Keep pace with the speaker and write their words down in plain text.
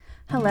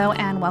Hello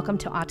and welcome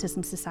to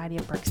Autism Society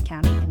of Berks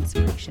County,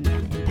 Inspiration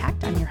and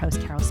Impact. I'm your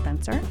host, Carol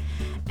Spencer,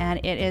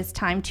 and it is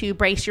time to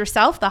brace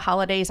yourself. The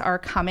holidays are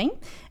coming,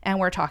 and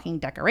we're talking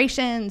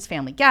decorations,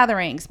 family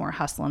gatherings, more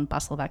hustle and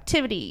bustle of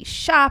activity,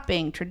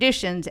 shopping,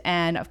 traditions,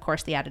 and of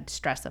course the added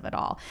stress of it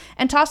all.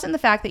 And toss in the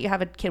fact that you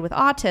have a kid with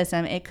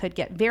autism, it could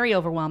get very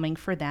overwhelming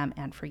for them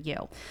and for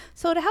you.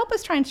 So to help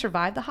us try and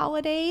survive the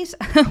holidays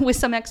with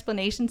some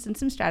explanations and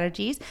some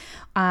strategies,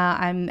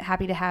 I'm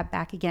happy to have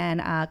back again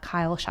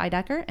Kyle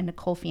Scheidecker and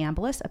Nicole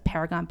Fiambulis of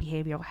Paragon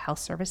Behavioral Health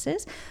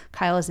Services.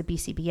 Kyle is a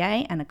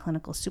BCBA and a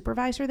clinical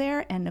supervisor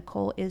there, and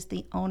Nicole is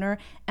the owner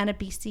and a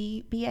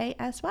BCBA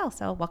as well.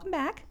 So welcome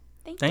back.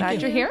 Thank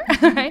Glad you. You're here.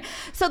 All right.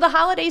 So the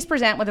holidays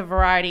present with a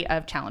variety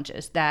of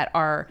challenges that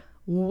are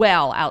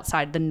well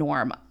outside the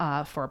norm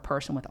for a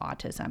person with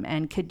autism.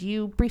 And could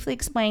you briefly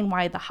explain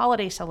why the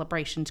holiday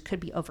celebrations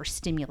could be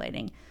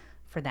overstimulating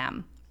for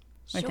them?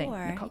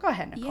 Sure. Nicole, go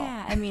ahead, Nicole.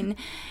 Yeah, I mean,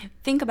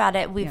 think about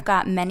it. We've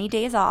got many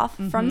days off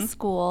from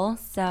school,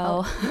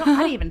 so I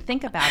didn't even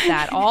think about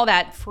that. All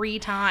that free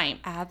time.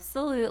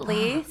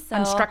 absolutely. So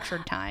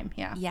Unstructured time,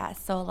 yeah. yeah,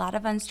 so a lot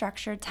of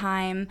unstructured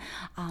time,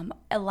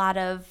 a lot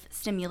of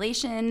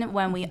stimulation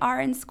when we are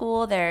in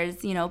school.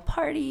 There's,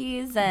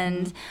 parties,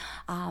 and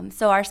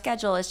so our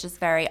schedule is just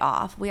very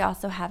off. We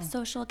also have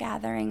social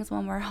gatherings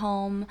when we're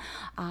home.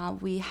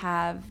 We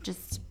have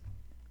just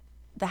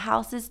the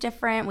house is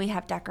different. We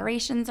have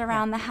decorations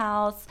around the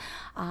house.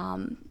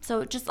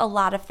 So just a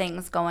lot of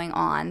things going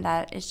on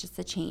that is just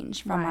a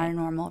change from our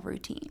normal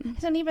routine.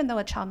 And even though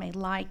a child may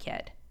like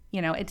it,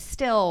 it's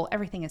still,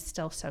 everything is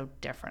still so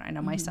different. I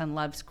know my son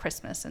loves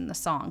Christmas and the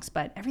songs,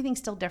 but everything's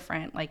still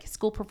different. Like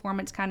school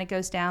performance kind of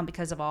goes down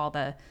because of all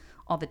the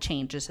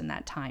changes in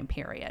that time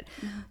period.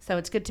 So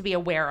it's good to be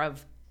aware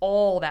of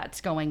all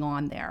that's going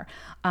on there.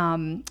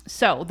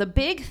 So the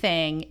big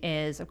thing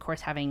is, of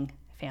course, having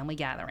family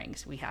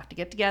gatherings. We have to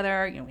get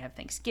together. We have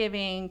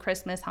Thanksgiving,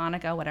 Christmas,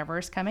 Hanukkah, whatever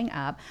is coming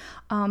up.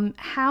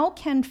 How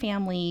can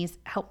families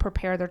help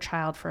prepare their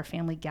child for a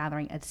family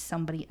gathering at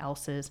somebody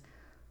else's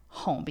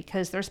home?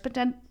 Because there's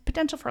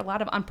potential for a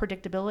lot of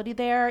unpredictability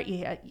there.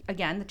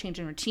 Again, the change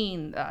in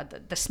routine,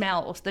 the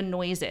smells, the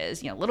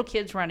noises, little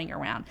kids running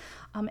around.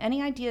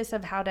 Any ideas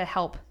of how to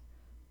help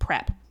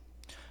prep?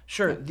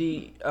 Sure.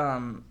 The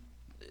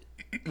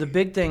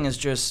big thing is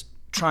just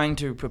trying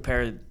to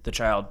prepare the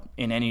child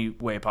in any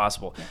way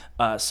possible.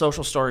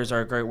 Social stories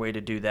are a great way to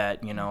do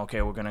that.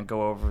 Okay, we're going to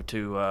go over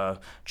to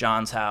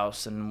John's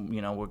house and,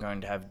 we're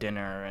going to have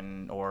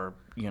dinner, or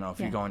if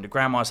you're going to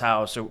grandma's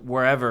house or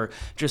wherever,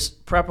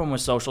 just prep them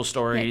with social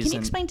stories. Can you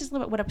explain just a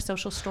little bit what a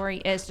social story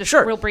is? Just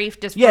Sure. real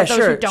brief, just for those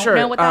who don't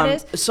know what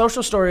that is?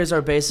 Social stories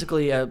are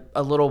basically a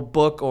little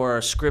book or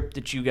a script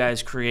that you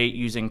guys create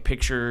using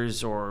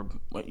pictures or,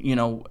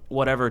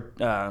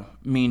 whatever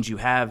means you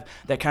have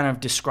that kind of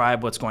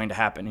describe what's going to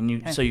happen.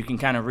 And so you can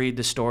kind of read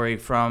the story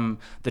from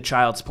the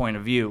child's point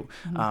of view.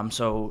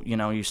 So,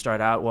 you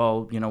start out,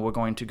 we're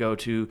going to go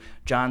to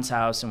John's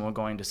house and we're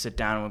going to sit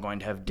down and we're going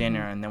to have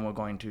dinner, and then we're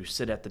going to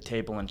sit at the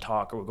table and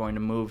talk, or we're going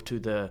to move to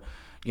the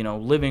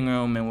living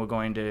room and we're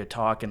going to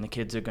talk, and the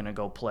kids are going to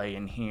go play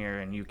in here,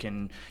 and you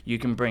can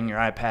bring your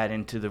iPad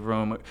into the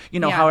room,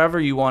 however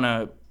you want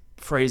to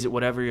phrase it,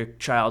 whatever your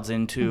child's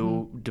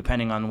into,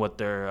 depending on what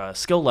their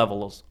skill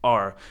levels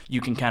are, you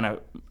can kind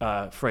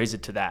of phrase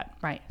it to that.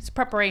 Right. It's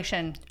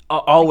preparation.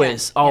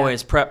 Always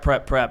prep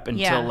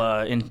until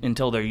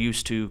until they're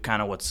used to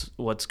kind of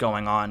what's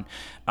going on.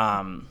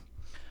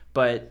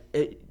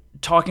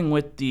 Talking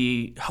with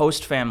the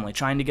host family,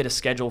 trying to get a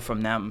schedule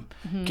from them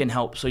can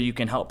help. So you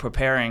can help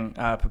prepare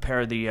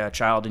the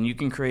child, and you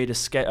can create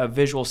a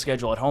visual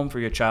schedule at home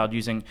for your child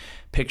using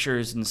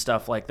pictures and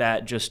stuff like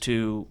that, just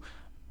to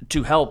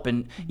help,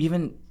 and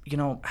even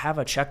have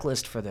a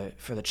checklist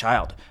for the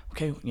child.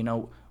 Okay,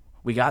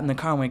 we got in the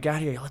car and we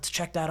got here. Let's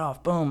check that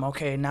off. Boom.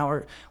 Okay, now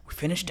we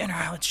finished dinner.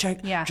 Let's check.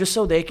 Yeah. Just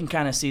so they can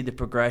kind of see the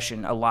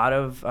progression. A lot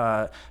of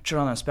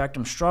children on the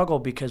spectrum struggle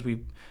because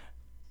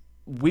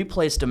we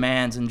place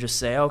demands and just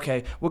say,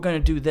 okay, we're going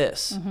to do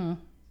this.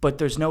 But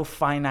there's no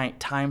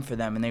finite time for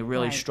them, and they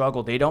really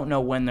struggle. They don't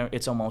know when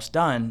it's almost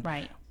done.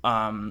 Right.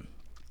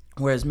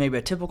 Whereas maybe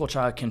a typical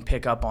child can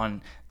pick up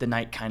on the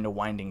night kind of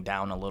winding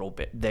down a little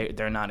bit.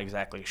 They're not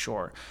exactly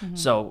sure.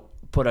 So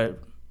put a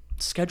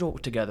schedule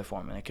together for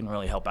them, and it can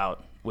really help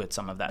out with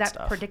some of that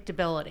stuff. That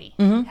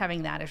predictability,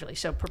 having that is really,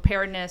 so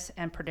preparedness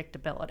and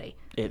predictability.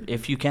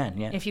 If you can,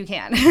 yeah. If you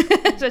can.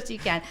 Just you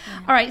can.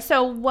 All right,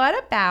 so what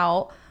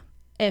about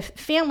if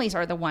families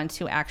are the ones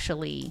who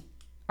actually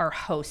are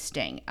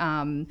hosting?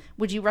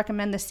 Would you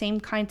recommend the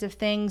same kinds of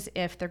things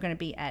if they're going to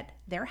be at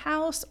their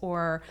house?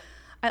 Or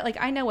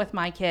I know with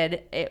my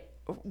kid,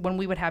 when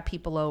we would have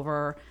people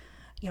over,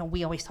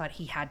 we always thought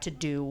he had to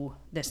do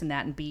this and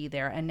that and be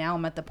there. And now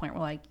I'm at the point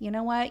where you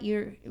know what,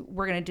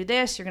 we're going to do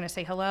this. You're going to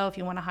say hello. If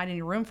you want to hide in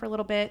your room for a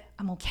little bit,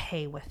 I'm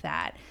okay with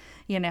that.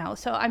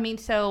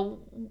 So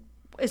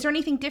is there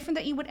anything different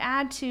that you would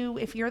add to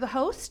if you're the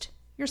host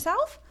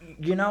yourself?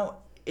 You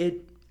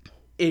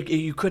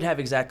could have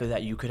exactly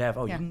that. You could have,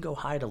 you can go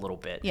hide a little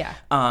bit. Yeah.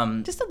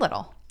 Just a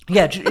little.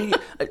 Yeah.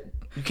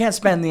 You can't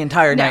spend the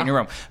entire night No. in your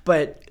room.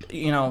 But,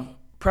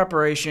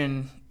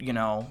 preparation,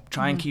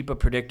 try and keep a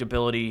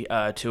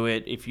predictability to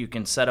it. If you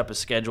can set up a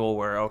schedule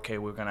where, okay,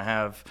 we're going to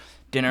have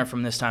dinner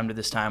from this time to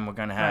this time, we're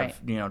going to have,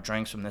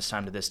 drinks from this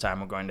time to this time,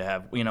 we're going to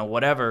have,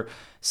 whatever,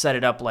 set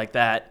it up like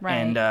that. Right.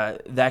 And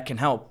that can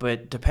help.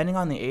 But depending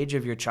on the age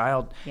of your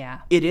child,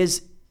 Yeah. it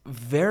is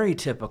very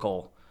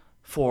typical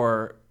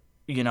for,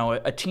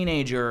 a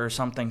teenager or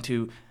something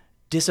to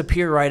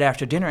disappear right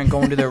after dinner and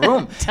go into their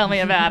room. Tell me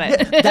about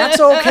it. That's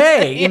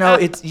okay.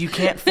 It's you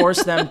can't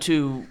force them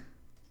to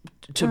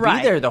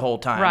Right. be there the whole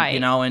time.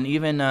 Right. And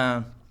even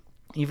a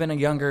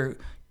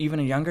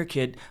younger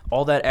kid,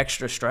 all that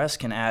extra stress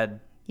can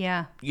add.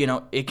 Yeah.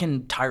 It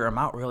can tire them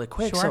out really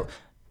quick. Sure. So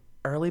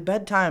early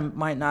bedtime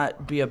might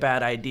not be a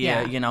bad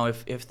idea. Yeah.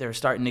 If they're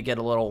starting to get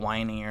a little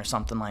whiny or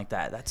something like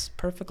that, that's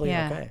perfectly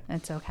okay.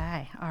 It's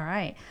okay. All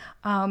right.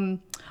 All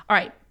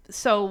right.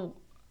 So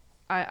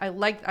I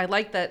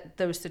like that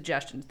those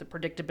suggestions, the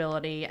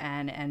predictability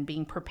and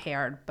being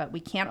prepared, but we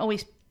can't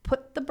always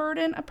put the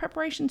burden of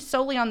preparation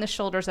solely on the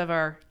shoulders of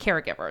our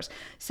caregivers.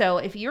 So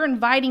if you're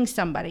inviting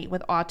somebody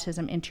with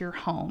autism into your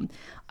home,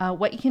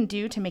 what you can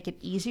do to make it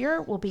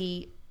easier will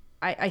be,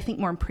 I think,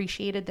 more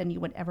appreciated than you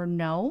would ever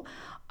know.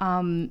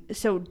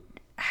 So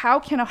how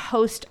can a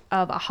host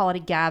of a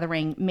holiday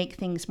gathering make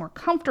things more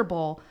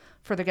comfortable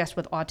for the guests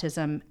with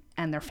autism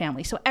and their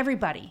family so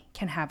everybody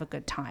can have a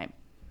good time?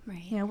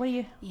 Right. What do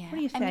you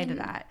say to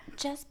that?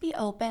 Just be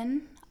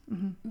open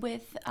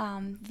with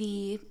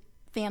the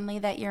family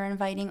that you're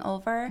inviting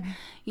over.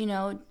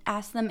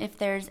 Ask them if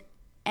there's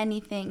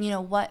anything,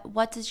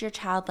 what does your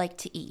child like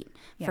to eat,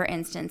 for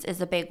instance, is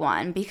a big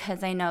one,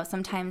 because I know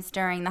sometimes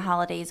during the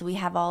holidays we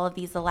have all of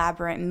these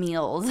elaborate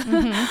meals,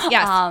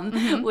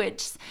 Yes.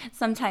 which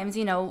sometimes,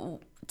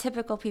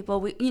 typical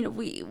people,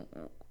 we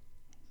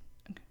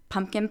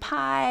pumpkin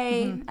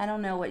pie. I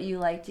don't know what you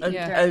like to eat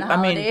during the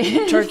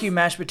holidays. Turkey,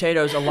 mashed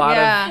potatoes, a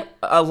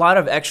lot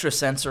of extra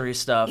sensory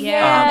stuff.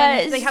 Yeah, and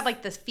then they have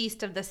like the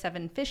Feast of the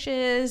Seven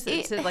Fishes.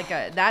 It's like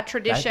that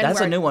tradition. That's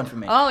a new one for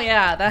me. Oh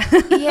yeah,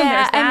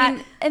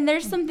 and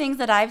there's some things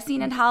that I've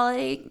seen at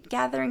holiday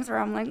gatherings where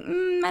I'm like,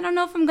 I don't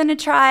know if I'm gonna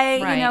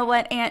try, Right.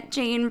 what Aunt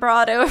Jane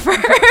brought over.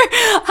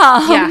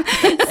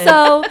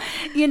 So,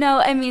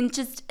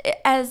 just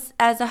as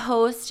a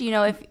host,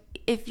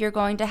 if you're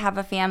going to have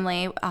a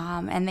family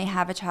and they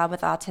have a child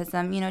with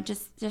autism,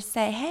 just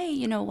say,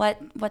 hey,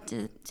 what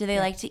do they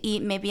like to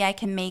eat? Maybe I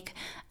can make,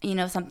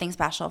 something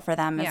special for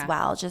them as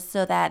well, just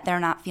so that they're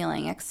not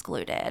feeling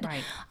excluded.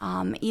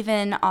 Right.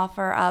 Even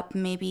offer up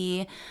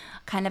maybe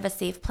kind of a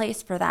safe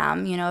place for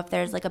them. If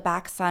there's like a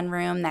back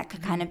sunroom that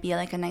could kind of be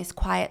like a nice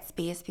quiet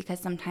space, because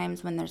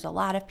sometimes when there's a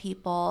lot of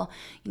people,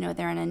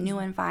 they're in a new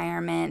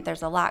environment,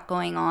 there's a lot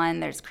going on,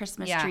 there's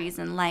Christmas trees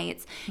and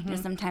lights.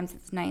 Sometimes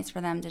it's nice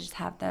for them to just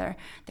have their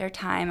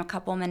time, a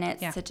couple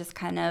minutes to just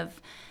kind of,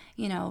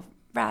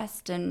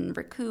 rest and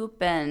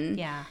recoup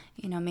and,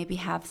 maybe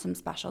have some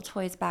special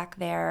toys back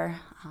there.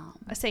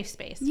 A safe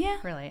space. Yeah.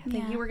 Really. I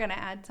think you were going to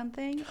add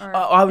something. Or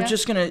I was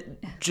just gonna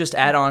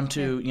add on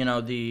to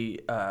the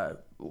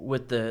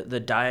with the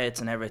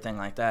diets and everything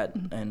like that,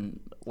 and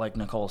like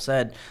Nicole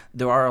said,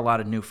 there are a lot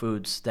of new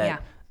foods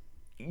that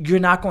you're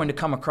not going to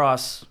come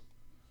across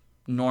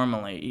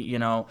normally.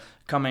 You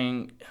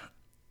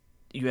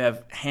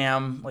have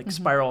ham, like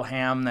spiral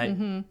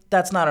ham,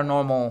 that's not a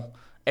normal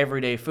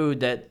everyday food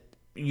that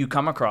you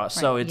come across.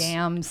 So it's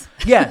yams.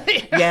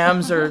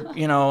 Yams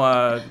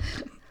or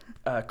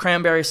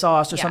cranberry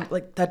sauce or something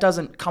like that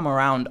doesn't come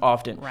around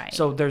often. Right.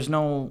 So there's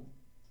no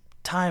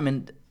time,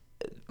 and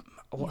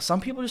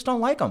some people just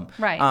don't like them.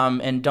 Right.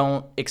 And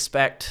don't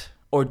expect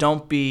or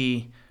don't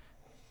be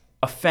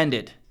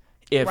offended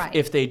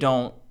if they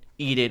don't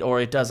eat it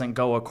or it doesn't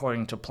go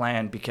according to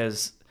plan,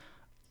 because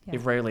it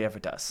rarely ever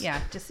does.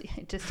 Yeah, just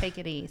take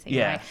it easy.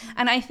 Yeah. Right?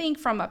 And I think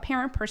from a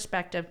parent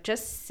perspective,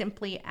 just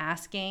simply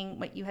asking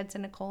what you had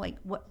said, Nicole, like,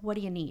 what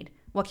do you need?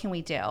 What can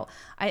we do?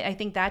 I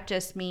think that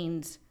just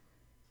means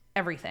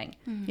everything.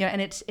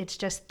 And it's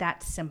just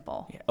that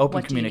simple. Yeah. Open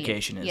What do you need?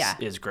 communication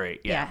is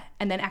great. Yeah.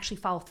 And then actually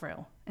follow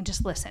through and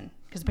just listen,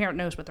 because the parent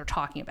knows what they're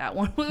talking about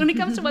when it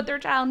comes to what their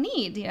child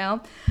needs,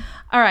 All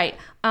right.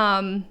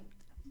 Then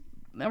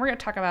we're going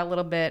to talk about a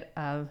little bit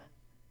of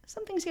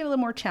some things get a little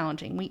more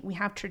challenging. We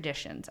have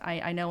traditions.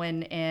 I know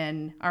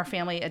in our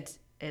family, it's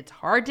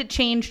hard to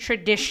change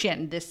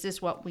tradition. This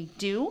is what we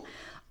do.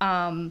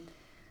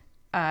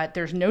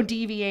 There's no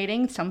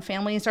deviating. Some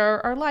families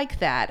are like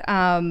that.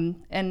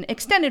 And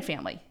extended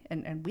family.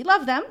 And we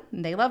love them,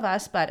 and they love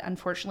us, but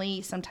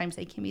unfortunately, sometimes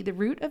they can be the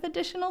root of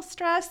additional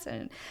stress.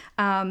 And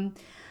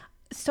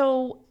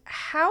so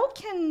how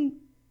can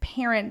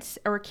parents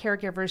or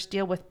caregivers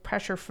deal with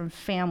pressure from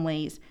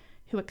families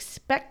who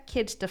expect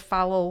kids to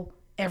follow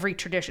every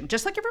tradition,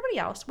 just like everybody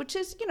else, which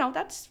is,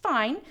 that's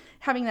fine,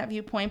 having that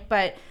viewpoint,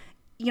 but,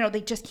 they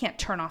just can't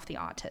turn off the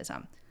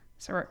autism.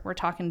 So we're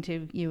talking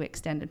to you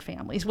extended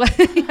families. What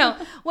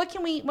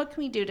can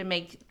we do to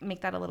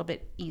make that a little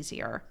bit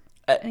easier?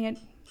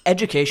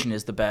 Education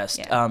is the best.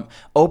 Yeah.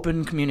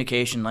 Open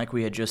communication, like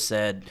we had just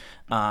said,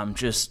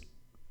 just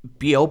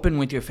be open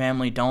with your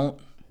family. Don't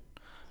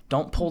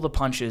pull the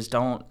punches.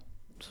 Don't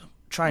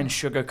try and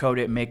sugarcoat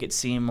it, make it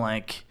seem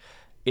like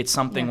it's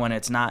something when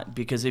it's not.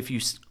 Because if you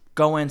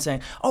go in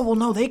saying, oh, well,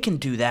 no, they can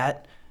do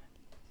that,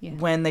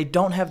 when they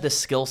don't have the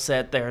skill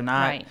set, they're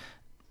not,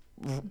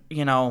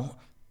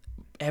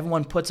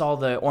 everyone puts all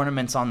the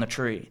ornaments on the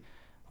tree.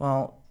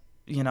 Well,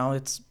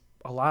 it's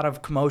a lot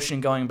of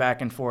commotion going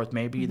back and forth.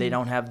 Maybe they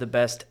don't have the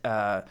best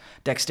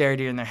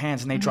dexterity in their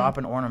hands, and they drop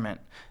an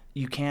ornament.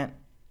 You can't,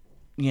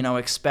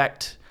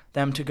 expect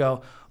them to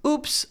go,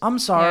 oops, I'm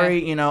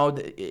sorry.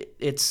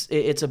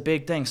 It's a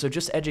big thing. So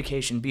just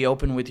education, be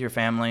open with your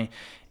family,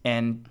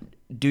 and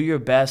do your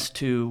best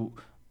to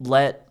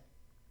let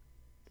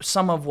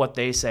some of what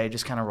they say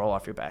just kind of roll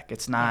off your back.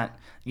 It's not,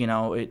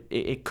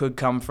 it could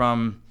come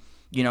from,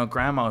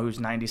 grandma who's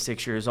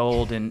 96 years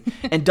old and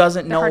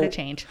doesn't know. Hard to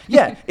change.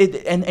 Yeah.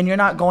 And you're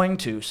not going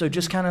to. So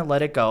just kind of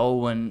let it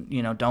go, and,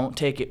 don't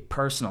take it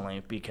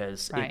personally,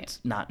 because it's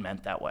not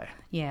meant that way.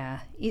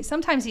 Yeah.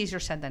 Sometimes easier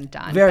said than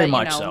done. Very but,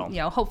 much so.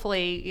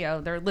 Hopefully,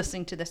 they're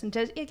listening to this, and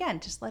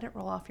just let it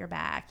roll off your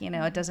back.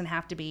 It doesn't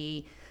have to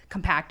be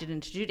compacted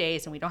into 2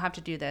 days, and we don't have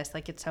to do this.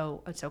 Like, it's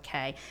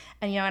okay.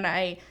 And,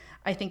 and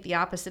I think the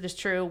opposite is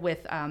true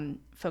with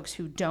folks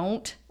who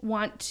don't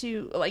want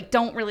to,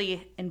 don't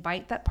really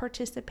invite that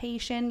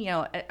participation.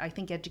 I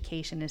think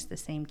education is the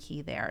same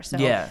key there. So,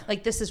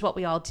 this is what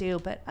we all do,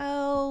 but,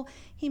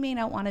 he may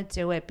not want to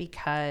do it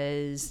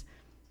because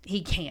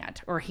he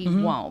can't or he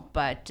won't.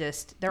 But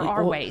just there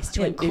are ways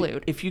to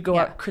include. If you go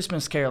out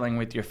Christmas caroling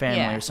with your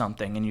family or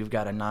something, and you've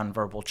got a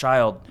nonverbal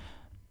child,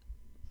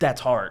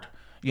 that's hard.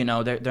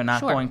 They're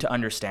not going to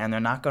understand. They're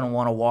not going to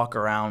want to walk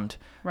around,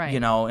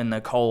 in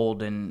the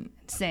cold and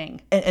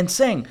sing and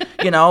sing,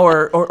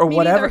 or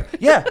whatever. Neither.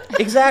 Yeah,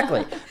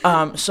 exactly.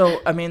 So,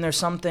 there's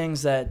some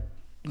things that,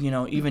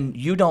 even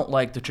you don't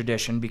like the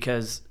tradition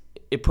because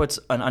it puts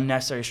an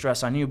unnecessary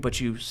stress on you,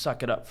 but you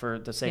suck it up for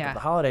the sake of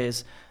the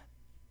holidays.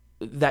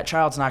 That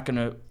child's not going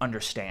to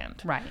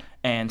understand. Right.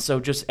 And so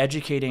just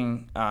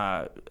educating,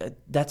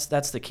 that's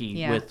the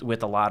key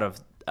with a lot of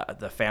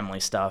the family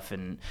stuff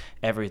and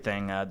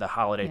everything, the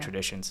holiday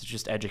traditions. It's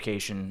just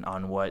education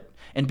on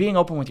and being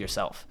open with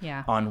yourself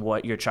on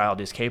what your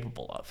child is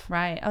capable of.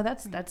 Right. Oh,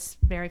 that's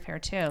very fair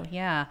too.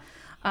 Yeah.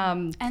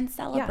 And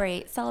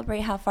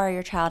celebrate how far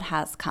your child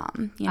has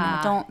come.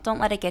 Don't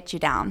let it get you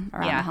down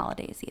around the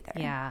holidays either.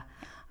 Yeah.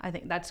 I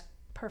think that's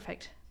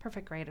perfect,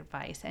 great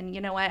advice.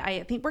 And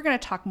I think we're going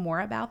to talk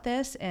more about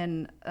this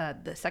in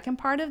the second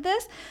part of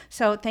this.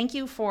 So thank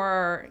you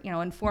for,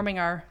 informing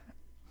our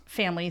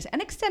families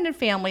and extended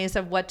families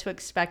of what to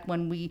expect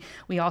when we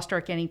all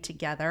start getting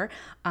together.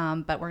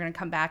 But we're going to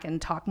come back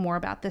and talk more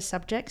about this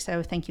subject.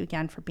 So thank you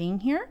again for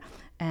being here,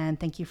 and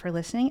thank you for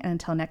listening. And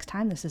until next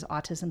time, this is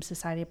Autism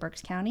Society of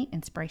Berks County,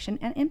 Inspiration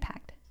and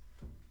Impact.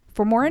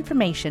 For more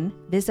information,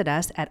 visit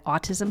us at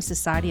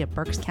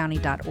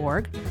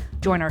autismsocietyofberkscounty.org,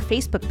 join our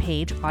Facebook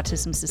page,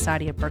 Autism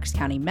Society of Berks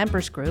County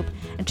Members Group,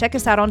 and check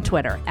us out on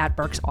Twitter at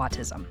Berks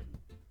Autism.